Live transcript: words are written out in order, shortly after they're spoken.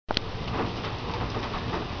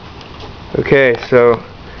Okay, so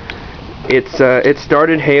it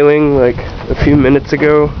started hailing like a few minutes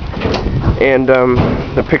ago, and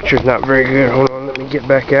the picture's not very good. Hold on, let me get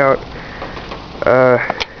back out.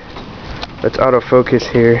 Let's autofocus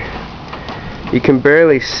here. You can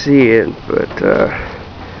barely see it, but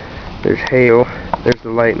there's hail. There's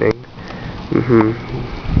the lightning.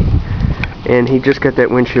 And he just got that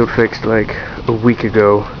windshield fixed like a week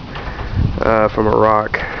ago from a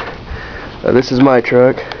rock. This is my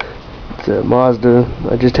truck. It's a Mazda.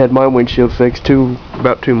 I just had my windshield fixed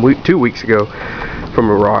about 2 weeks ago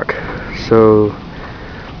from a rock. So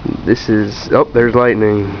this is, oh, there's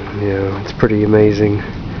lightning. Yeah, it's pretty amazing.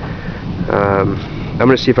 I'm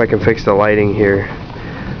gonna see if I can fix the lighting here,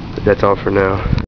 but that's all for now.